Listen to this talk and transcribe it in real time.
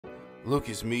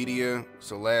Lucas Media.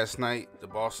 So last night, the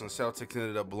Boston Celtics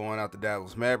ended up blowing out the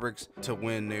Dallas Mavericks to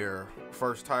win their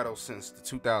first title since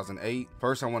 2008.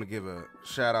 First, I want to give a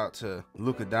shout out to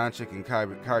Luka Doncic and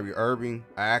Kyrie Irving.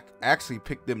 I actually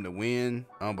picked them to win,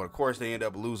 but of course they ended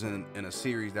up losing in a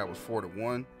series that was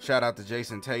 4-1. Shout out to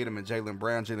Jason Tatum and Jaylen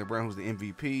Brown. Jaylen Brown, who's the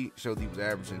MVP, showed he was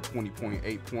averaging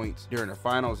 20.8 points during the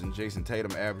finals, and Jason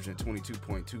Tatum averaging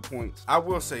 22.2 points. I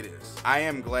will say this: I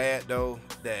am glad though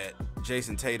that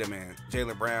Jason Tatum and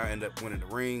Jaylen Brown end up winning the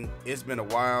ring. It's been a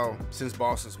while since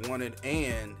Boston's won it,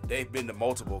 and they've been to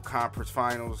multiple conference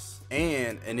finals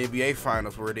and an NBA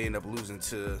finals where they end up losing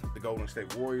to the Golden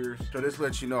State Warriors. So this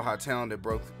lets you know how talented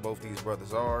both these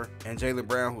brothers are. And Jaylen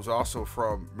Brown, who's also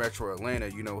from Metro Atlanta,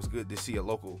 you know, it's good to see a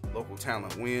local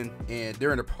talent win. And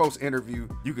during the post interview,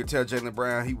 you could tell Jaylen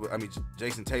Brown,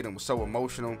 Jason Tatum was so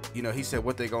emotional. You know, he said,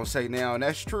 "What they gonna say now?" And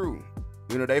that's true.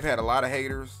 You know, they've had a lot of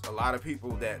haters, a lot of people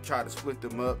that try to split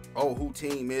them up. Oh, who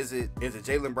team is it? Is it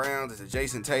Jaylen Brown's? Is it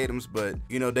Jason Tatum's? But,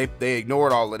 you know, they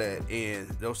ignored all of that, and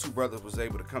those two brothers was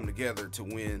able to come together to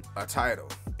win a title.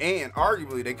 And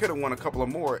arguably, they could have won a couple of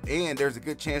more, and there's a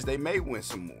good chance they may win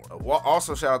some more.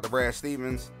 Also, shout out to Brad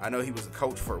Stevens. I know he was a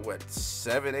coach for,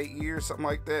 7-8 years, something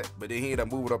like that. But then he ended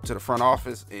up moving up to the front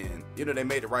office, and, you know, they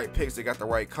made the right picks. They got the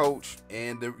right coach,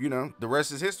 and, the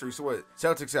rest is history. So what?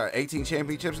 Celtics got 18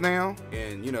 championships now.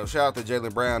 And, you know, shout out to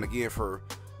Jaylen Brown again for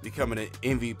becoming an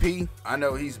MVP. I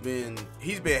know he's been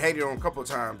hated on a couple of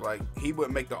times. Like, he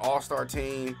wouldn't make the All-Star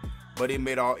team, but he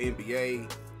made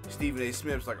All-NBA. Stephen A.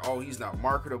 Smith's like, oh, he's not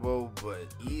marketable, but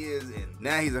he is, and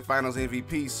now he's a Finals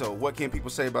MVP. So what can people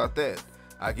say about that?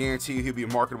 I guarantee you he'll be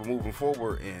marketable moving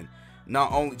forward. And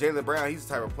not only Jaylen Brown, he's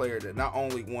the type of player that not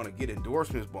only want to get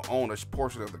endorsements, but own a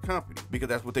portion of the company, because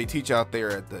that's what they teach out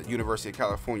there at the University of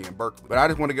California in Berkeley. But I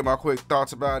just want to get my quick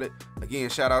thoughts about it. Again,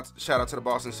 shout out to the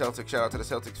Boston Celtics. Shout out to the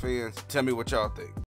Celtics fans. Tell me what y'all think.